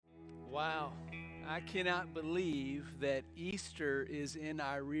Wow. I cannot believe that Easter is in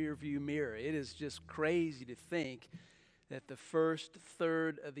our rearview mirror. It is just crazy to think that the first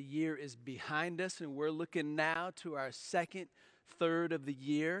third of the year is behind us, and we're looking now to our second third of the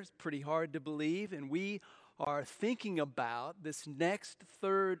year. It's pretty hard to believe, and we are thinking about this next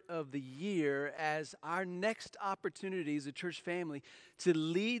third of the year as our next opportunity as a church family to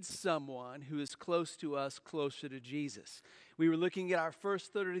lead someone who is close to us closer to Jesus. We were looking at our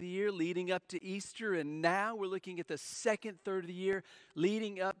first third of the year leading up to Easter, and now we're looking at the second third of the year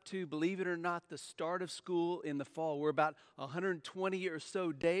leading up to, believe it or not, the start of school in the fall. We're about 120 or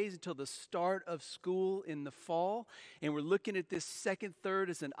so days until the start of school in the fall, and we're looking at this second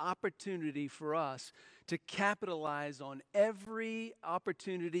third as an opportunity for us to capitalize on every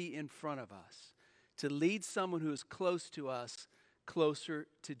opportunity in front of us to lead someone who is close to us closer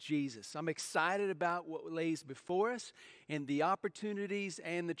to Jesus. I'm excited about what lays before us and the opportunities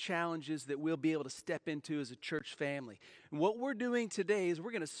and the challenges that we'll be able to step into as a church family. And what we're doing today is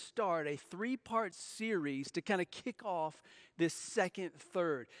we're going to start a three-part series to kind of kick off this second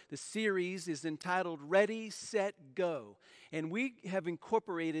third. The series is entitled Ready, Set, Go. And we have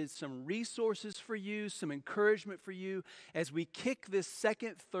incorporated some resources for you, some encouragement for you as we kick this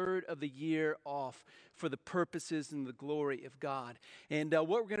second third of the year off for the purposes and the glory of God. And what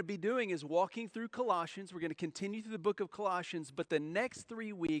we're going to be doing is walking through Colossians. We're going to continue through the book of Colossians, but the next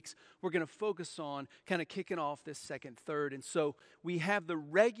 3 weeks, we're going to focus on kind of kicking off this second third. And so we have the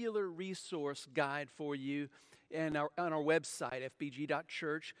regular resource guide for you and on our website,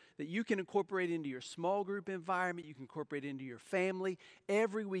 fbg.church, that you can incorporate into your small group environment, you can incorporate into your family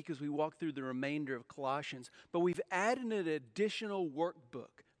every week as we walk through the remainder of Colossians. But we've added an additional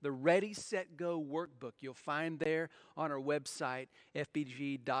workbook, the Ready, Set, Go workbook. You'll find there on our website,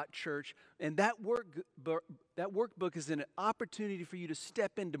 fbg.church. And that workbook is an opportunity for you to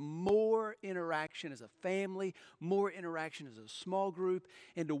step into more interaction as a family, more interaction as a small group,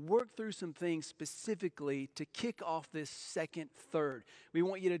 and to work through some things specifically to kick off this second third. We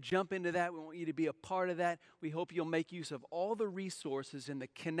want you to jump into that. We want you to be a part of that. We hope you'll make use of all the resources and the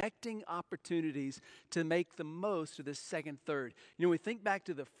connecting opportunities to make the most of this second third. You know, we think back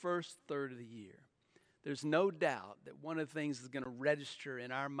to the first third of the year. There's no doubt that one of the things that's going to register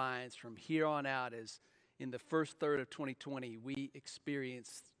in our minds from here on out is in the first third of 2020, we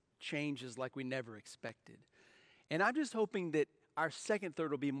experienced changes like we never expected. And I'm just hoping that our second third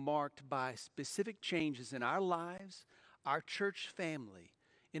will be marked by specific changes in our lives, our church family,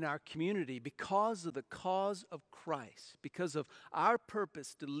 in our community because of the cause of Christ, because of our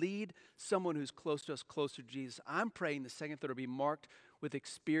purpose to lead someone who's close to us closer to Jesus. I'm praying the second third will be marked with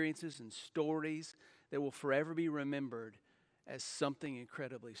experiences and stories that will forever be remembered as something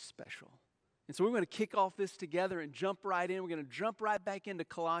incredibly special. And so we're going to kick off this together and jump right in. We're going to jump right back into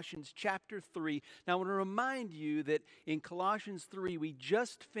Colossians chapter 3. Now I want to remind you that in Colossians 3, we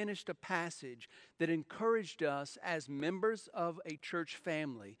just finished a passage that encouraged us as members of a church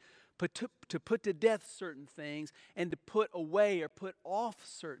family to put to death certain things and to put away or put off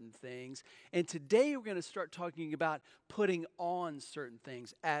certain things. And today we're going to start talking about putting on certain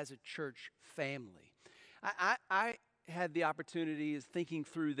things as a church family. I had the opportunity of thinking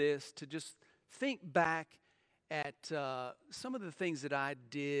through this to just think back at some of the things that I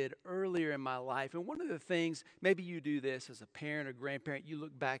did earlier in my life. And one of the things, maybe you do this as a parent or grandparent, you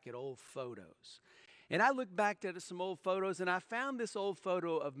look back at old photos. And I looked back at some old photos, and I found this old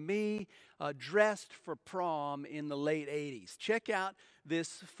photo of me dressed for prom in the late 80s. Check out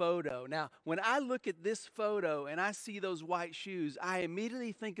this photo. Now, when I look at this photo and I see those white shoes, I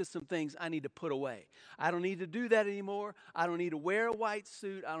immediately think of some things I need to put away. I don't need to do that anymore. I don't need to wear a white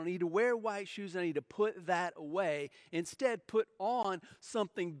suit. I don't need to wear white shoes. I need to put that away. Instead, put on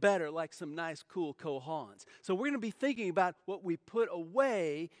something better, like some nice, cool Cole Haans. So we're going to be thinking about what we put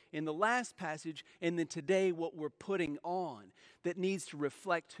away in the last passage, and then today what we're putting on that needs to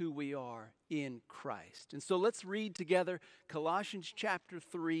reflect who we are in Christ. And so let's read together Colossians chapter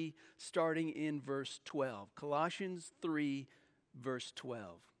 3, starting in verse 12. Colossians 3, verse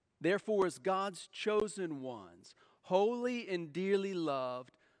 12. Therefore, as God's chosen ones, holy and dearly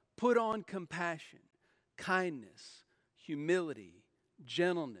loved, put on compassion, kindness, humility,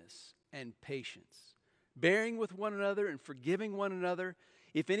 gentleness, and patience, bearing with one another and forgiving one another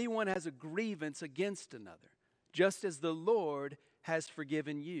if anyone has a grievance against another. Just as the Lord has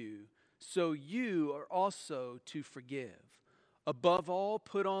forgiven you, so you are also to forgive. Above all,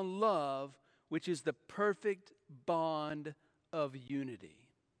 put on love, which is the perfect bond of unity.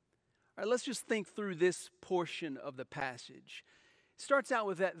 All right, let's just think through this portion of the passage. starts out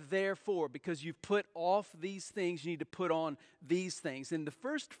with that therefore, because you've put off these things, you need to put on these things. And the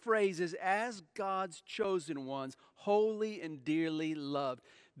first phrase is, as God's chosen ones, holy and dearly loved.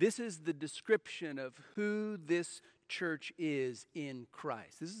 This is the description of who this church is in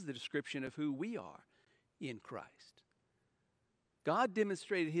Christ. This is the description of who we are in Christ. God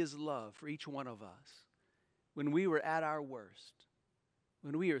demonstrated his love for each one of us when we were at our worst,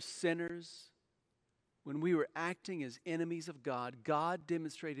 when we are sinners, when we were acting as enemies of God. God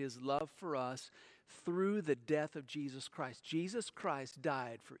demonstrated his love for us through the death of Jesus Christ. Jesus Christ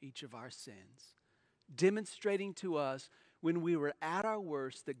died for each of our sins, demonstrating to us when we were at our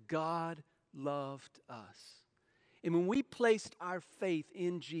worst that God loved us. And when we placed our faith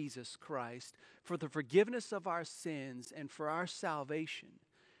in Jesus Christ for the forgiveness of our sins and for our salvation,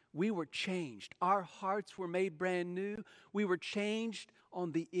 we were changed. Our hearts were made brand new. We were changed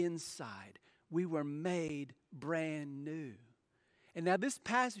on the inside. We were made brand new. And now this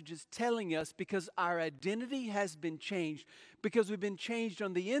passage is telling us, because our identity has been changed, because we've been changed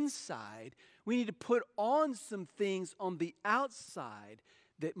on the inside, we need to put on some things on the outside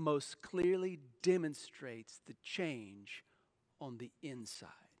that most clearly demonstrates the change on the inside.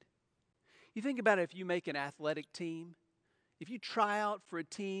 You think about it, if you make an athletic team, if you try out for a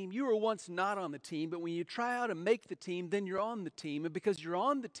team, you were once not on the team, but when you try out and make the team, then you're on the team. And because you're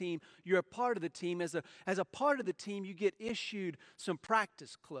on the team, you're a part of the team. As a part of the team, you get issued some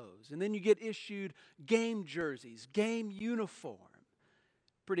practice clothes. And then you get issued game jerseys, game uniform.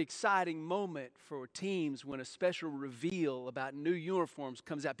 Pretty exciting moment for teams when a special reveal about new uniforms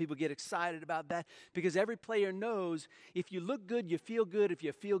comes out. People get excited about that because every player knows if you look good, you feel good. If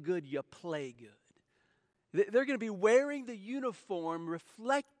you feel good, you play good. They're going to be wearing the uniform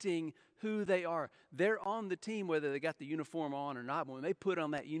reflecting who they are. They're on the team whether they got the uniform on or not. But when they put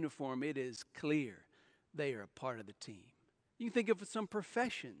on that uniform, it is clear they are a part of the team. You can think of some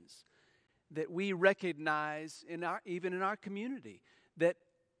professions that we recognize even in our community that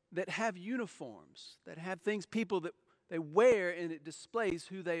have uniforms, that have things people that they wear and it displays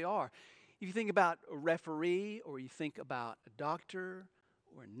who they are. If you think about a referee, or you think about a doctor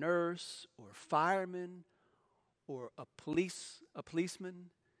or a nurse or a fireman, or a policeman.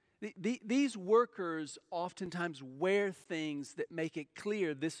 These workers oftentimes wear things that make it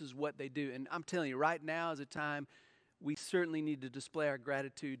clear this is what they do. And I'm telling you, right now is a time we certainly need to display our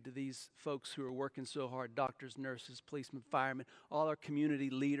gratitude to these folks who are working so hard, doctors, nurses, policemen, firemen, all our community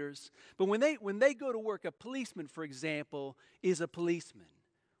leaders. But when they go to work, a policeman, for example, is a policeman,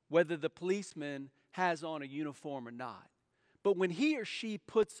 whether the policeman has on a uniform or not. But when he or she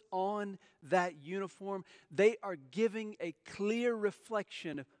puts on that uniform, they are giving a clear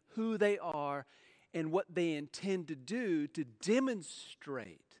reflection of who they are and what they intend to do to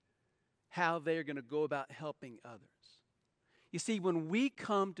demonstrate how they're going to go about helping others. You see, when we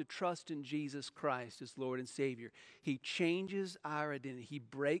come to trust in Jesus Christ as Lord and Savior, he changes our identity.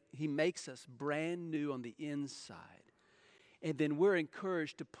 He makes us brand new on the inside. And then we're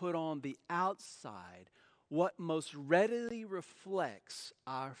encouraged to put on the outside what most readily reflects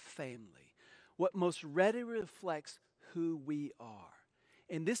our family, what most readily reflects who we are.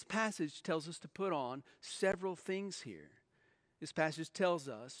 And this passage tells us to put on several things here. This passage tells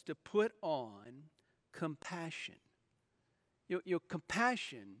us to put on compassion.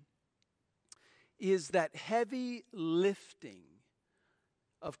 Compassion is that heavy lifting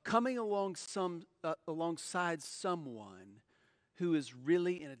of coming alongside someone who is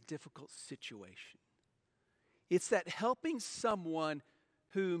really in a difficult situation. It's that helping someone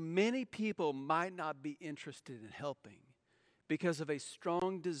who many people might not be interested in helping because of a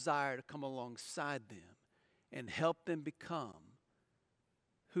strong desire to come alongside them and help them become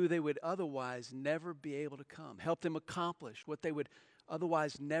who they would otherwise never be able to come. Help them accomplish what they would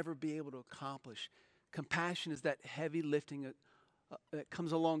otherwise never be able to accomplish. Compassion is that heavy lifting that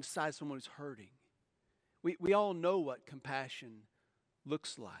comes alongside someone who's hurting. We all know what compassion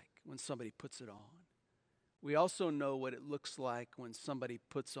looks like when somebody puts it on. We also know what it looks like when somebody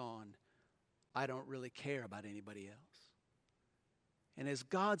puts on, I don't really care about anybody else. And as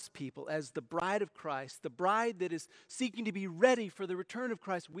God's people, as the bride of Christ, the bride that is seeking to be ready for the return of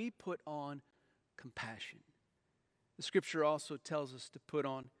Christ, we put on compassion. The scripture also tells us to put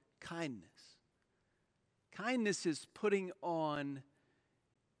on kindness. Kindness is putting on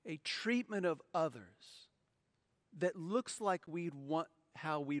a treatment of others that looks like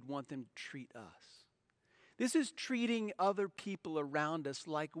how we'd want them to treat us. This is treating other people around us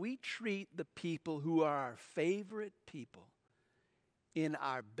like we treat the people who are our favorite people in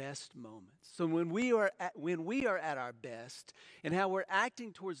our best moments. So when we are at our best and how we're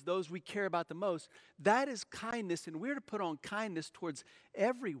acting towards those we care about the most, that is kindness, and we're to put on kindness towards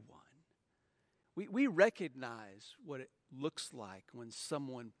everyone. We recognize what it looks like when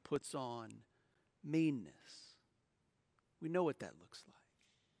someone puts on meanness. We know what that looks like.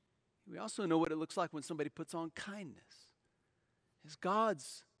 We also know what it looks like when somebody puts on kindness. As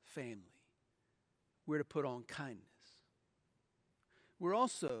God's family, we're to put on kindness. We're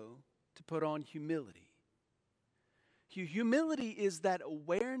also to put on humility. Humility is that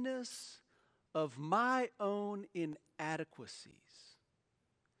awareness of my own inadequacies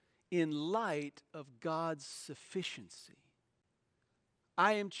in light of God's sufficiency.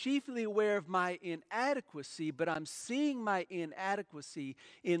 I am chiefly aware of my inadequacy, but I'm seeing my inadequacy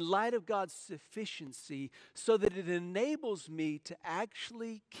in light of God's sufficiency so that it enables me to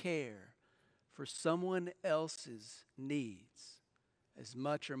actually care for someone else's needs as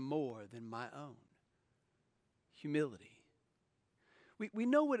much or more than my own. Humility. We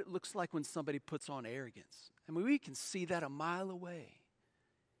know what it looks like when somebody puts on arrogance. I mean, we can see that a mile away.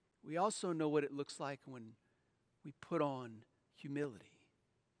 We also know what it looks like when we put on humility.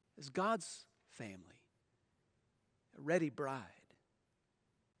 As God's family, a ready bride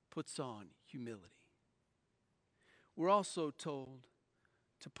puts on humility. We're also told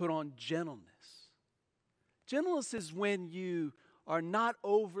to put on gentleness. Gentleness is when you are not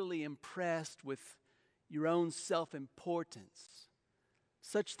overly impressed with your own self-importance,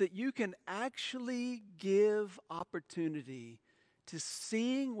 such that you can actually give opportunity to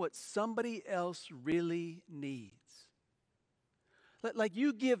seeing what somebody else really needs. Like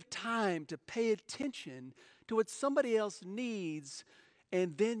you give time to pay attention to what somebody else needs,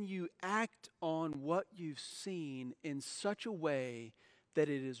 and then you act on what you've seen in such a way that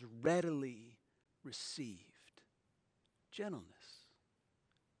it is readily received. Gentleness.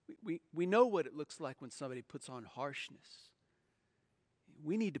 We know what it looks like when somebody puts on harshness.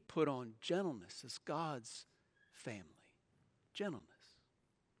 We need to put on gentleness as God's family. Gentleness.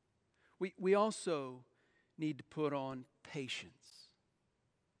 We also need to put on patience.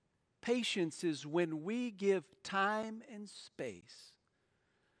 Patience is when we give time and space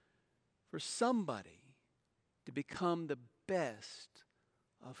for somebody to become the best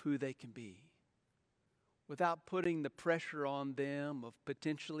of who they can be without putting the pressure on them of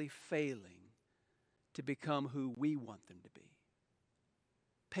potentially failing to become who we want them to be.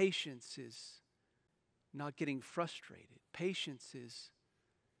 Patience is not getting frustrated. Patience is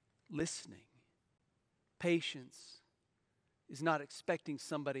listening. Patience is not expecting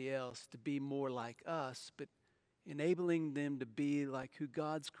somebody else to be more like us, but enabling them to be like who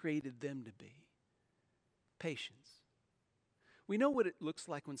God's created them to be. Patience. We know what it looks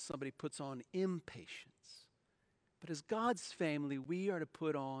like when somebody puts on impatience. But as God's family, we are to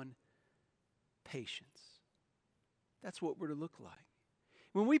put on patience. That's what we're to look like.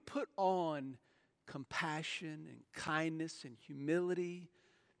 When we put on compassion and kindness and humility,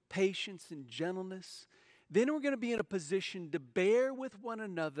 patience and gentleness, then we're going to be in a position to bear with one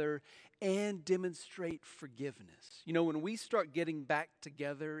another and demonstrate forgiveness. You know, when we start getting back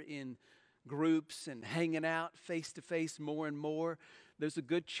together in groups and hanging out face to face more and more, there's a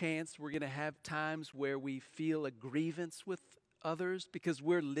good chance we're going to have times where we feel a grievance with others because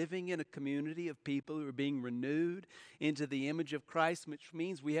we're living in a community of people who are being renewed into the image of Christ, which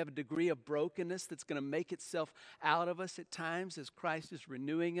means we have a degree of brokenness that's going to make itself out of us at times as Christ is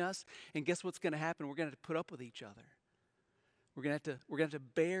renewing us. And guess what's going to happen? We're going to have to put up with each other. We're going to have to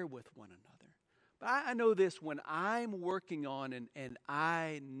bear with one another. But I know this, when I'm working on, and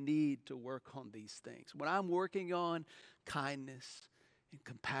I need to work on these things, when I'm working on kindness and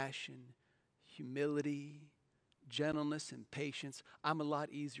compassion, humility, gentleness and patience, I'm a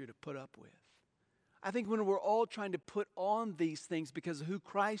lot easier to put up with. I think when we're all trying to put on these things because of who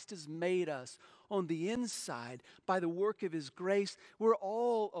Christ has made us on the inside by the work of His grace, we're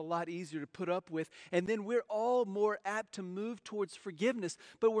all a lot easier to put up with. And then we're all more apt to move towards forgiveness.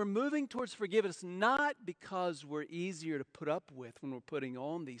 But we're moving towards forgiveness not because we're easier to put up with when we're putting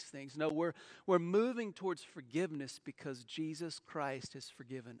on these things. No, we're moving towards forgiveness because Jesus Christ has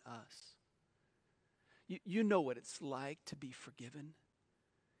forgiven us. You know what it's like to be forgiven.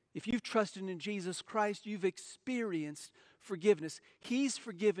 If you've trusted in Jesus Christ, you've experienced forgiveness. He's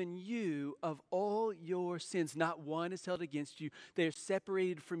forgiven you of all your sins. Not one is held against you. They're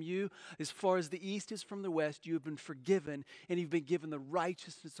separated from you. As far as the east is from the west, you have been forgiven, and you've been given the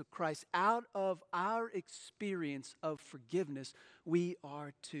righteousness of Christ. Out of our experience of forgiveness, we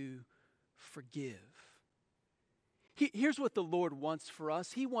are to forgive. Here's what the Lord wants for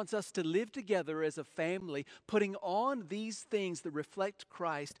us. He wants us to live together as a family, putting on these things that reflect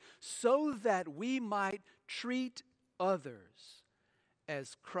Christ so that we might treat others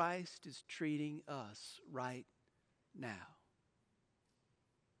as Christ is treating us right now.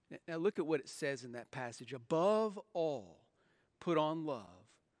 Now look at what it says in that passage. Above all, put on love,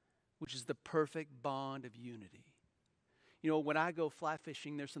 which is the perfect bond of unity. You know, when I go fly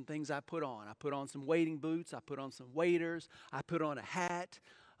fishing, there's some things I put on. I put on some wading boots. I put on some waders. I put on a hat.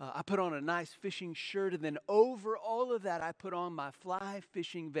 I put on a nice fishing shirt. And then over all of that, I put on my fly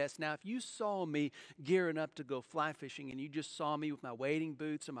fishing vest. Now, if you saw me gearing up to go fly fishing and you just saw me with my wading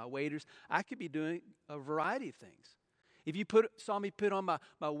boots or my waders, I could be doing a variety of things. If you saw me put on my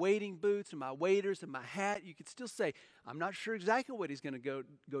wading boots and my waders and my hat, you could still say, I'm not sure exactly what he's going to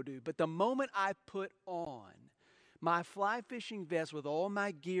go do. But the moment I put on my fly fishing vest with all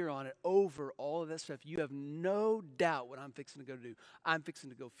my gear on it over all of that stuff, you have no doubt what I'm fixing to go do. I'm fixing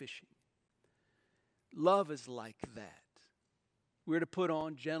to go fishing. Love is like that. We're to put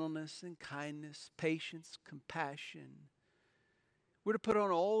on gentleness and kindness, patience, compassion. We're to put on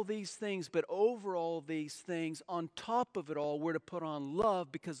all these things, but over all these things, on top of it all, we're to put on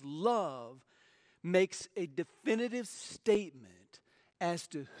love, because love makes a definitive statement as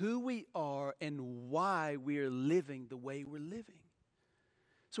to who we are and why we are living the way we're living.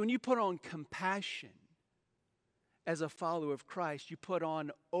 So when you put on compassion as a follower of Christ, you put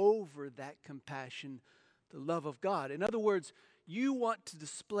on over that compassion the love of God. In other words, you want to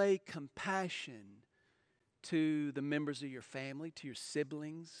display compassion to the members of your family, to your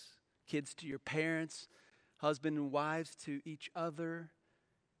siblings, kids to your parents, husband and wives to each other,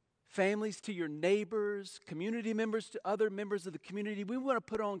 families to your neighbors, community members to other members of the community. We want to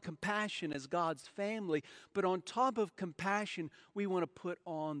put on compassion as God's family, but on top of compassion, we want to put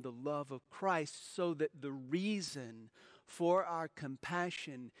on the love of Christ, so that the reason for our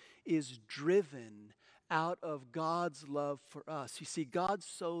compassion is driven out of God's love for us. You see, God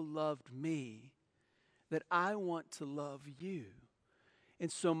so loved me that I want to love you.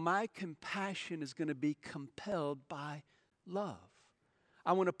 And so my compassion is going to be compelled by love.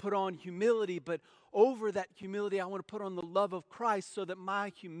 I want to put on humility, but over that humility, I want to put on the love of Christ, so that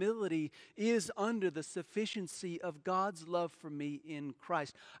my humility is under the sufficiency of God's love for me in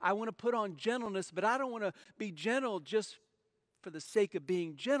Christ. I want to put on gentleness, but I don't want to be gentle just for the sake of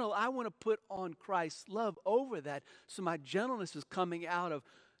being gentle. I want to put on Christ's love over that, so my gentleness is coming out of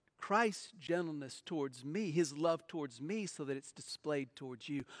Christ's gentleness towards me, his love towards me, so that it's displayed towards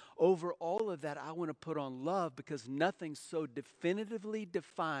you. Over all of that, I want to put on love, because nothing so definitively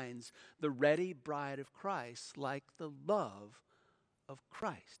defines the ready bride of Christ like the love of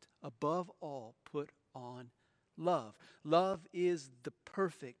Christ. Above all, put on love. Love is the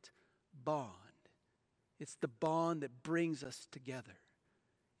perfect bond. It's the bond that brings us together.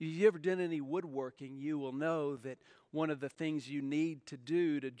 If you've ever done any woodworking, you will know that one of the things you need to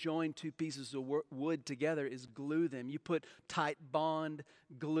do to join two pieces of wood together is glue them. You put tight bond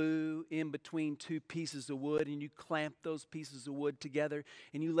glue in between two pieces of wood, and you clamp those pieces of wood together,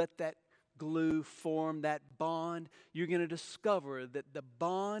 and you let that glue form that bond. You're going to discover that the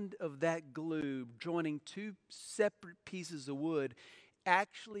bond of that glue joining two separate pieces of wood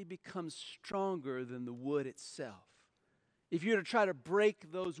actually becomes stronger than the wood itself. If you were to try to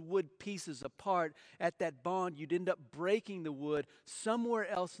break those wood pieces apart at that bond, you'd end up breaking the wood somewhere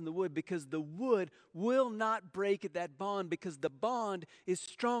else in the wood, because the wood will not break at that bond, because the bond is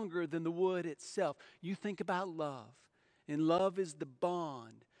stronger than the wood itself. You think about love, and love is the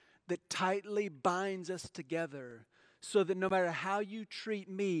bond that tightly binds us together, so that no matter how you treat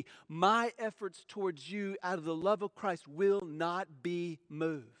me, my efforts towards you out of the love of Christ will not be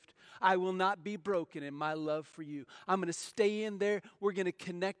moved. I will not be broken in my love for you. I'm going to stay in there. We're going to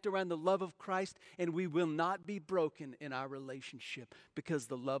connect around the love of Christ, and we will not be broken in our relationship, because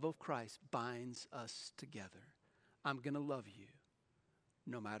the love of Christ binds us together. I'm going to love you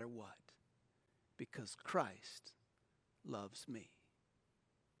no matter what, because Christ loves me.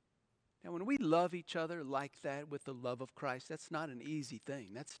 Now, when we love each other like that with the love of Christ, that's not an easy thing.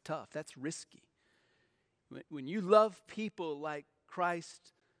 That's tough. That's risky. When you love people like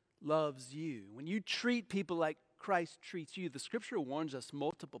Christ loves you, when you treat people like Christ treats you, the scripture warns us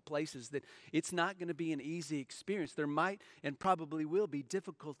multiple places that it's not going to be an easy experience. There might and probably will be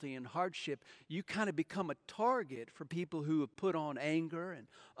difficulty and hardship. You kind of become a target for people who have put on anger and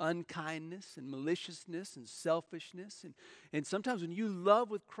unkindness and maliciousness and selfishness. And sometimes when you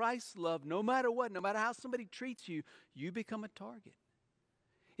love with Christ's love, no matter what, no matter how somebody treats you, you become a target.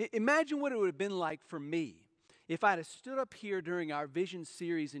 Imagine what it would have been like for me if I'd have stood up here during our vision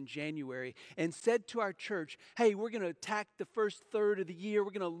series in January and said to our church, hey, we're going to attack the first third of the year.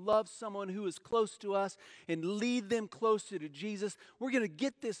 We're going to love someone who is close to us and lead them closer to Jesus. We're going to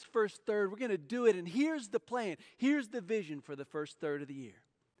get this first third. We're going to do it. And here's the plan. Here's the vision for the first third of the year.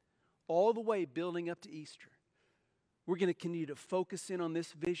 All the way building up to Easter. We're going to continue to focus in on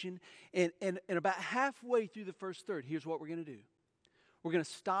this vision. And about halfway through the first third, here's what we're going to do. We're going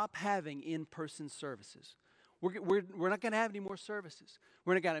to stop having in-person services. We're not going to have any more services.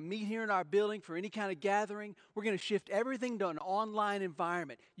 We're not going to meet here in our building for any kind of gathering. We're going to shift everything to an online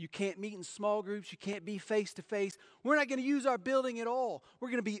environment. You can't meet in small groups. You can't be face-to-face. We're not going to use our building at all. We're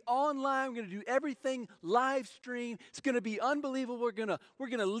going to be online. We're going to do everything live stream. It's going to be unbelievable. We're going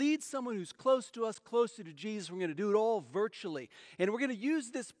to lead someone who's close to us, closer to Jesus. We're going to do it all virtually. And we're going to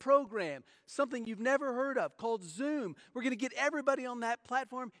use this program, something you've never heard of, called Zoom. We're going to get everybody on that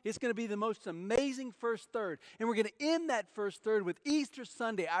platform. It's going to be the most amazing first third. And we're going to end that first third with Easter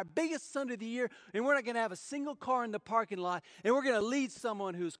Sunday, our biggest Sunday of the year, and we're not going to have a single car in the parking lot, and we're going to lead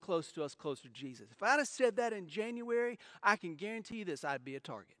someone who's close to us, closer to Jesus. If I'd have said that in January, I can guarantee you this, I'd be a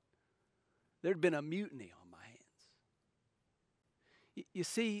target. There'd been a mutiny on my hands. You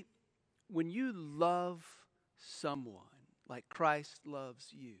see, when you love someone like Christ loves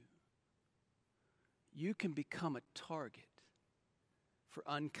you, you can become a target for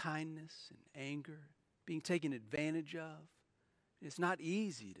unkindness and anger, being taken advantage of. It's not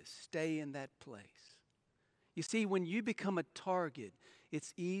easy to stay in that place. You see, when you become a target,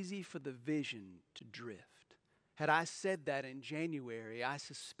 it's easy for the vision to drift. Had I said that in January, I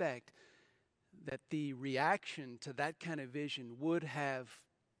suspect that the reaction to that kind of vision would have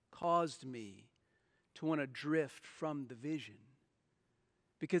caused me to want to drift from the vision.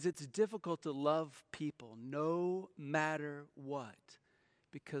 Because it's difficult to love people no matter what.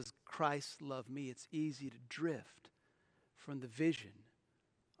 Because Christ loved me, it's easy to drift from the vision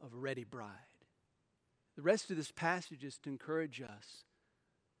of a ready bride. The rest of this passage is to encourage us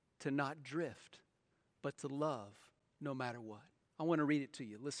to not drift, but to love no matter what. I want to read it to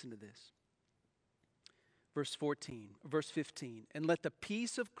you. Listen to this. Verse 15. And let the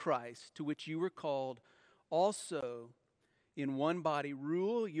peace of Christ, to which you were called, also in one body,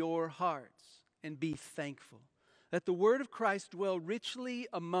 rule your hearts, and be thankful. Let the word of Christ dwell richly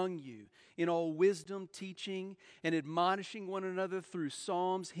among you in all wisdom, teaching and admonishing one another through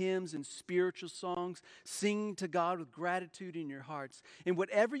psalms, hymns, and spiritual songs, singing to God with gratitude in your hearts. And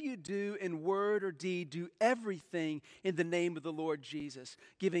whatever you do in word or deed, do everything in the name of the Lord Jesus,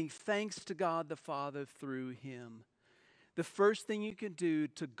 giving thanks to God the Father through him. The first thing you can do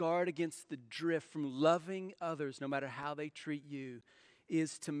to guard against the drift from loving others, no matter how they treat you,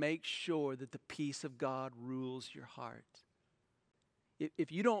 is to make sure that the peace of God rules your heart.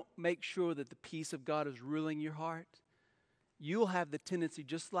 If you don't make sure that the peace of God is ruling your heart, you'll have the tendency,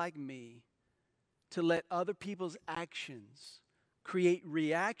 just like me, to let other people's actions create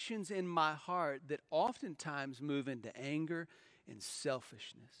reactions in my heart that oftentimes move into anger and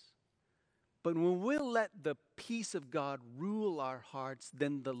selfishness. But when we'll let the peace of God rule our hearts,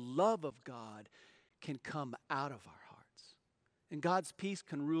 then the love of God can come out of our hearts. And God's peace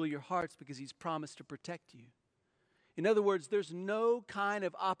can rule your hearts because he's promised to protect you. In other words, there's no kind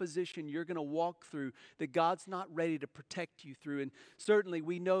of opposition you're going to walk through that God's not ready to protect you through. And certainly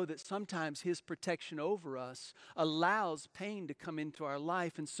we know that sometimes his protection over us allows pain to come into our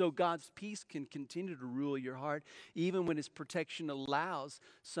life. And so God's peace can continue to rule your heart even when his protection allows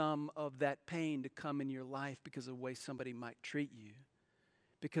some of that pain to come in your life because of the way somebody might treat you,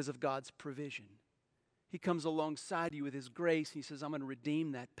 because of God's provision. He comes alongside you with his grace. He says, I'm going to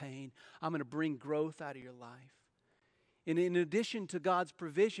redeem that pain. I'm going to bring growth out of your life. And in addition to God's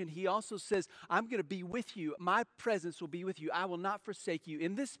provision, he also says, I'm going to be with you. My presence will be with you. I will not forsake you.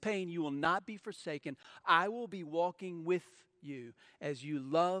 In this pain, you will not be forsaken. I will be walking with you as you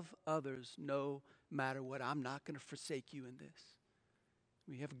love others no matter what. I'm not going to forsake you in this.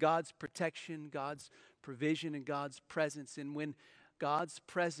 We have God's protection, God's provision, and God's presence. And when God's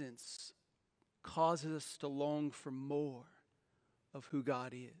presence causes us to long for more of who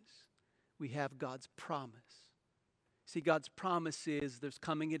God is, we have God's promise. See, God's promise is there's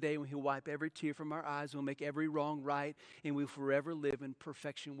coming a day when he'll wipe every tear from our eyes, we'll make every wrong right, and we'll forever live in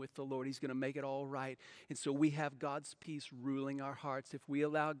perfection with the Lord. He's going to make it all right. And so we have God's peace ruling our hearts. If we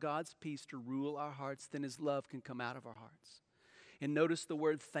allow God's peace to rule our hearts, then his love can come out of our hearts. And notice the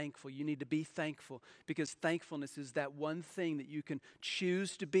word thankful. You need to be thankful because thankfulness is that one thing that you can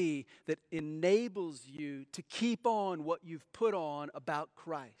choose to be that enables you to keep on what you've put on about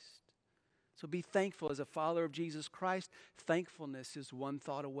Christ. So be thankful as a follower of Jesus Christ. Thankfulness is one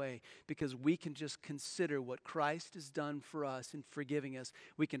thought away because we can just consider what Christ has done for us in forgiving us.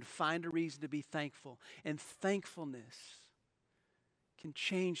 We can find a reason to be thankful. And thankfulness can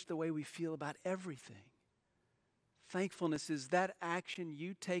change the way we feel about everything. Thankfulness is that action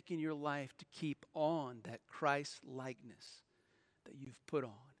you take in your life to keep on that Christ likeness that you've put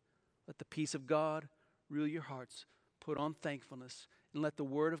on. Let the peace of God rule your hearts. Put on thankfulness and let the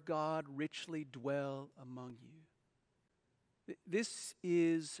word of God richly dwell among you. This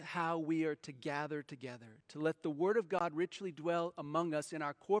is how we are to gather together, to let the word of God richly dwell among us in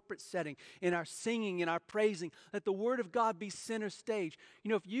our corporate setting, in our singing, in our praising. Let the word of God be center stage.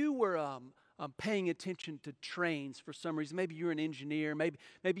 You know, if you were paying attention to trains for some reason, maybe you're an engineer,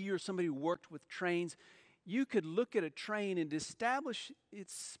 maybe you're somebody who worked with trains, you could look at a train and establish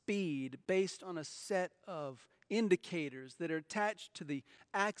its speed based on a set of indicators that are attached to the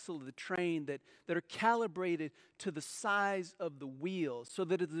axle of the train that are calibrated to the size of the wheel, so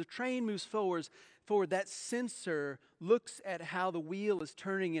that as the train moves forward, that sensor looks at how the wheel is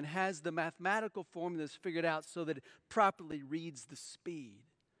turning and has the mathematical formulas figured out so that it properly reads the speed.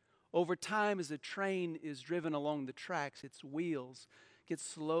 Over time, as a train is driven along the tracks, its wheels get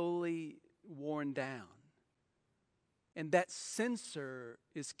slowly worn down. And that sensor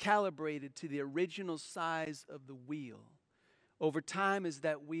is calibrated to the original size of the wheel. Over time, as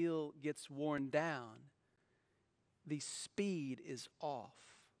that wheel gets worn down, the speed is off.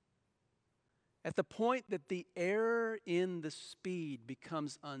 At the point that the error in the speed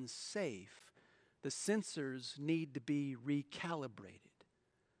becomes unsafe, the sensors need to be recalibrated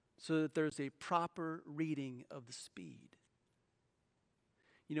so that there's a proper reading of the speed.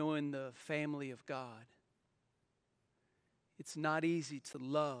 You know, in the family of God, it's not easy to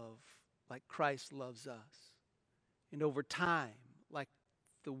love like Christ loves us. And over time, like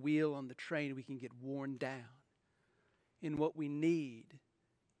the wheel on the train, we can get worn down. And what we need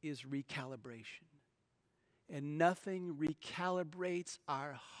is recalibration. And nothing recalibrates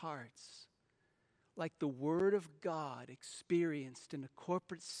our hearts like the Word of God experienced in a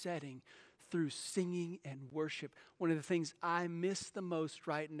corporate setting through singing and worship. One of the things I miss the most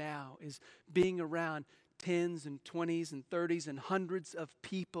right now is being around 10s and 20s and 30s and hundreds of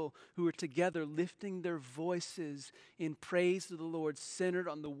people who are together lifting their voices in praise to the Lord, centered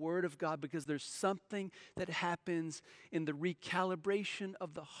on the Word of God, because there's something that happens in the recalibration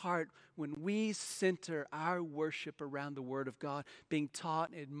of the heart when we center our worship around the Word of God, being taught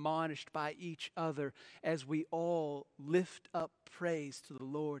and admonished by each other as we all lift up praise to the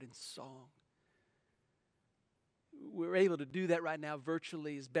Lord in song. We're able to do that right now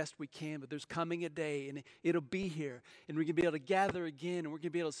virtually as best we can, but there's coming a day, and it'll be here, and we're going to be able to gather again, and we're going to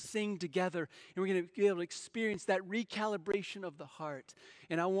be able to sing together, and we're going to be able to experience that recalibration of the heart.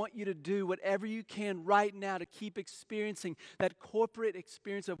 And I want you to do whatever you can right now to keep experiencing that corporate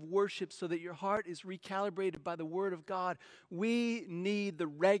experience of worship so that your heart is recalibrated by the Word of God. We need the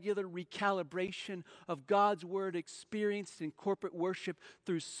regular recalibration of God's Word experienced in corporate worship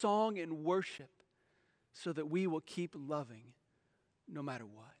through song and worship, so that we will keep loving no matter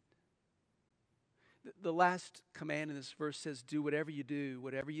what. The last command in this verse says, do whatever you do,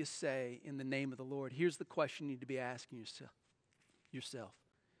 whatever you say in the name of the Lord. Here's the question you need to be asking yourself.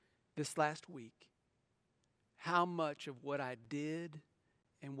 This last week, how much of what I did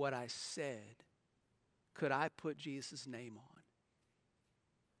and what I said could I put Jesus' name on?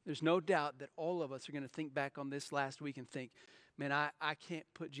 There's no doubt that all of us are going to think back on this last week and think, man, I can't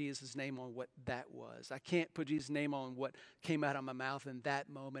put Jesus' name on what that was. I can't put Jesus' name on what came out of my mouth in that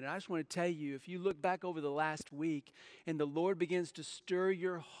moment. And I just want to tell you, if you look back over the last week and the Lord begins to stir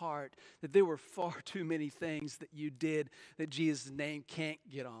your heart, that there were far too many things that you did that Jesus' name can't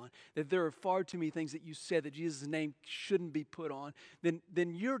get on, that there are far too many things that you said that Jesus' name shouldn't be put on, then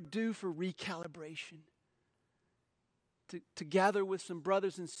you're due for recalibration. To gather with some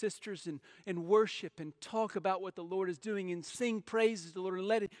brothers and sisters and worship and talk about what the Lord is doing and sing praises to the Lord and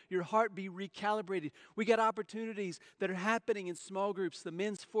let your heart be recalibrated. We got opportunities that are happening in small groups, the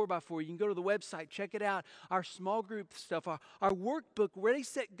men's 4x4. You can go to the website, check it out. Our small group stuff, our workbook, Ready,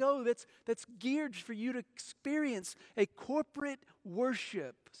 Set, Go, that's geared for you to experience a corporate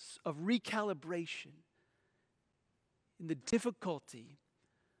worship of recalibration in the difficulty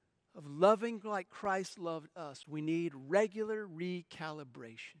of loving like Christ loved us. We need regular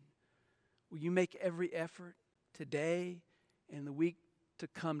recalibration. Will you make every effort today and the week to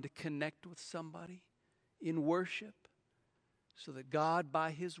come to connect with somebody in worship so that God,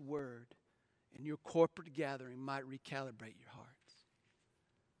 by His Word and your corporate gathering, might recalibrate your hearts?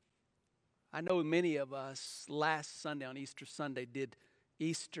 I know many of us last Sunday, on Easter Sunday, did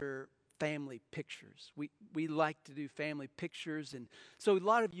Easter family pictures. We like to do family pictures, and so a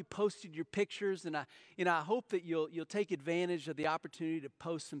lot of you posted your pictures, and I hope that you'll take advantage of the opportunity to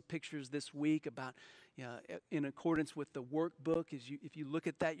post some pictures this week about, in accordance with the workbook. If you look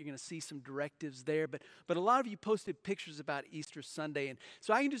at that, you're going to see some directives there. But a lot of you posted pictures about Easter Sunday, and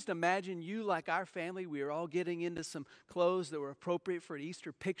so I can just imagine you, like our family, we were all getting into some clothes that were appropriate for an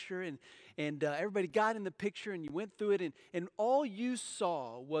Easter picture, and everybody got in the picture, and you went through it, and all you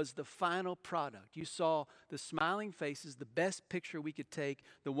saw was the final product. You saw the smiling faces, the best picture we could take,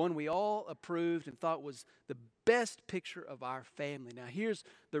 the one we all approved and thought was the best picture of our family. Now, here's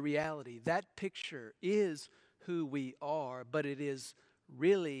the reality. That picture is who we are, but it is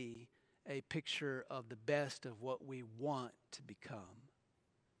really a picture of the best of what we want to become.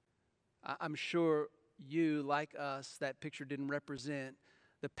 I'm sure you, like us, that picture didn't represent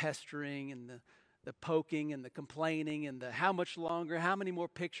the pestering and the poking and the complaining and the how much longer, how many more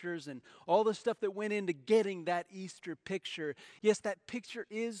pictures, and all the stuff that went into getting that Easter picture. Yes, that picture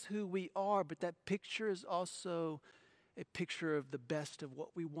is who we are, but that picture is also a picture of the best of what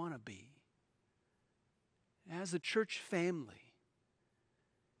we want to be. As a church family,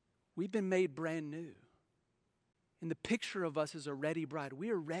 we've been made brand new. And the picture of us is a ready bride. We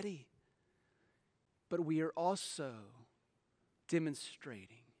are ready, but we are also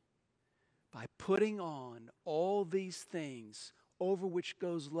demonstrating by putting on all these things over which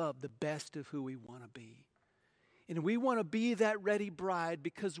goes love, the best of who we want to be. And we want to be that ready bride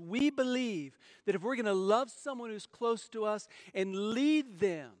because we believe that if we're going to love someone who's close to us and lead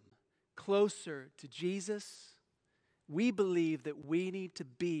them closer to Jesus, we believe that we need to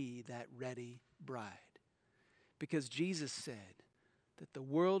be that ready bride. Because Jesus said that the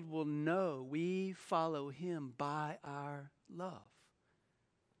world will know we follow him by our love.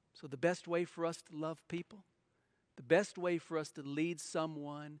 So the best way for us to love people, the best way for us to lead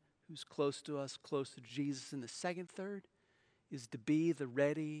someone who's close to us, close to Jesus, and the second, third, is to be the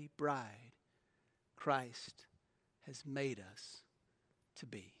ready bride Christ has made us to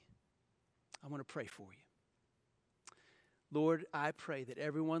be. I want to pray for you. Lord, I pray that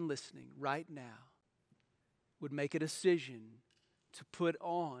everyone listening right now would make a decision to put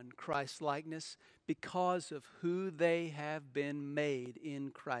on Christ's likeness because of who they have been made in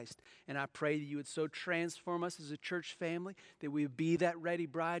Christ. And I pray that you would so transform us as a church family that we would be that ready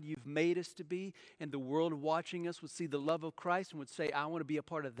bride you've made us to be, and the world watching us would see the love of Christ and would say, I want to be a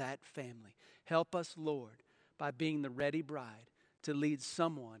part of that family. Help us, Lord, by being the ready bride to lead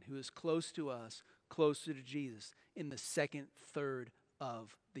someone who is close to us, closer to Jesus in the second, third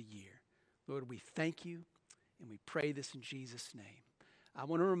of the year. Lord, we thank you. And we pray this in Jesus' name. I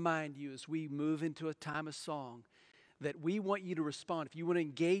want to remind you as we move into a time of song that we want you to respond. If you want to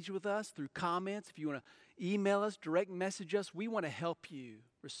engage with us through comments, if you want to email us, direct message us, we want to help you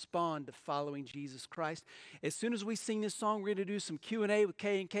respond to following Jesus Christ. As soon as we sing this song, we're going to do some Q&A with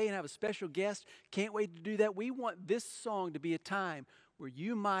K&K and have a special guest. Can't wait to do that. We want this song to be a time where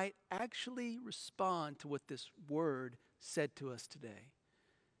you might actually respond to what this word said to us today.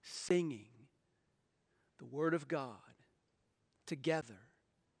 Singing the Word of God together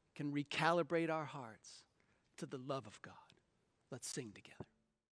can recalibrate our hearts to the love of God. Let's sing together.